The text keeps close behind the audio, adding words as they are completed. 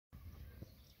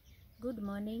Good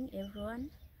morning, everyone.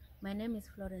 My name is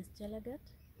Florence Jelagat.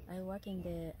 I work in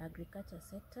the agriculture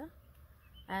sector.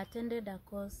 I attended a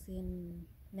course in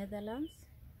Netherlands,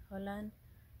 Holland,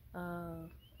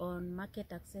 on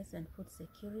market access and food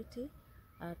security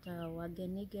at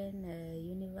Wagenigen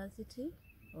University,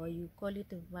 or you call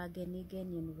it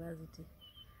Wagenigen University.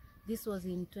 This was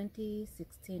in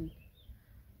 2016.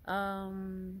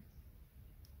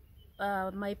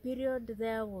 My period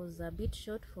there was a bit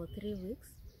short for 3 weeks,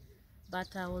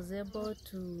 but I was able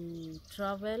to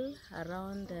travel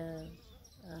around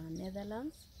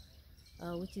Netherlands,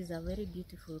 which is a very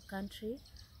beautiful country,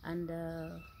 and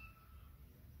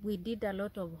we did a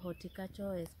lot of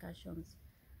horticultural excursions.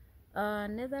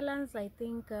 Netherlands, I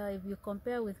think if you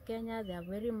compare with Kenya, they are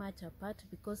very much apart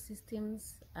because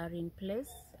systems are in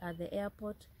place at the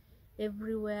airport.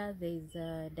 Everywhere there is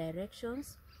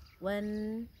directions.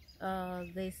 When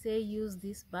they say use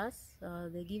this bus,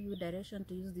 they give you direction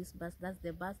to use this bus. That's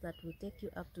the bus that will take you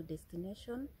up to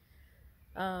destination.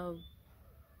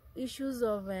 Issues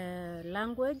of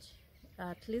language,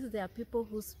 at least there are people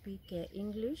who speak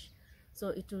English, so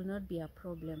it will not be a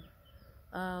problem.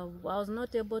 I was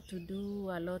not able to do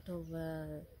a lot of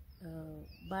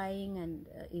buying and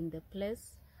in the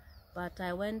place, but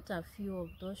I went a few of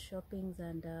those shoppings,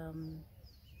 and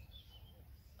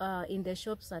in the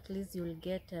shops at least you will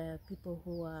get people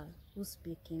who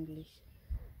speak English.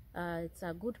 It's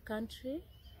a good country,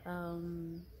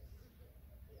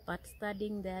 but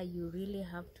studying there you really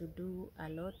have to do a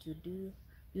lot.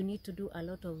 You need to do a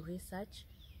lot of research.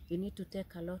 You need to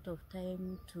take a lot of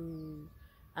time to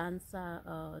answer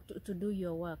to do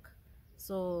your work,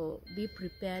 so be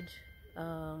prepared.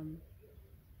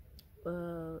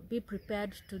 Be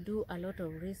prepared to do a lot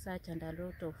of research and a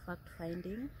lot of fact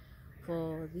finding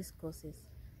for these courses,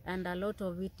 and a lot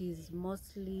of it is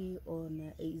mostly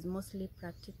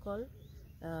practical,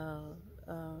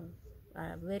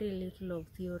 very little of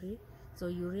theory, so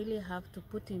you really have to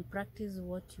put in practice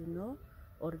what you know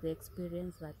or the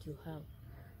experience that you have.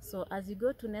 So as you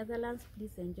go to Netherlands,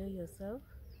 please enjoy yourself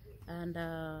and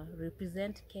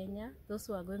represent Kenya. Those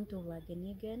who are going to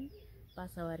Wagenigen,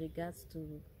 pass our regards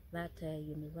to that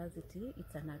university.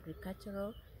 It's an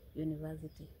agricultural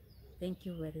university. Thank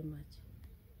you very much.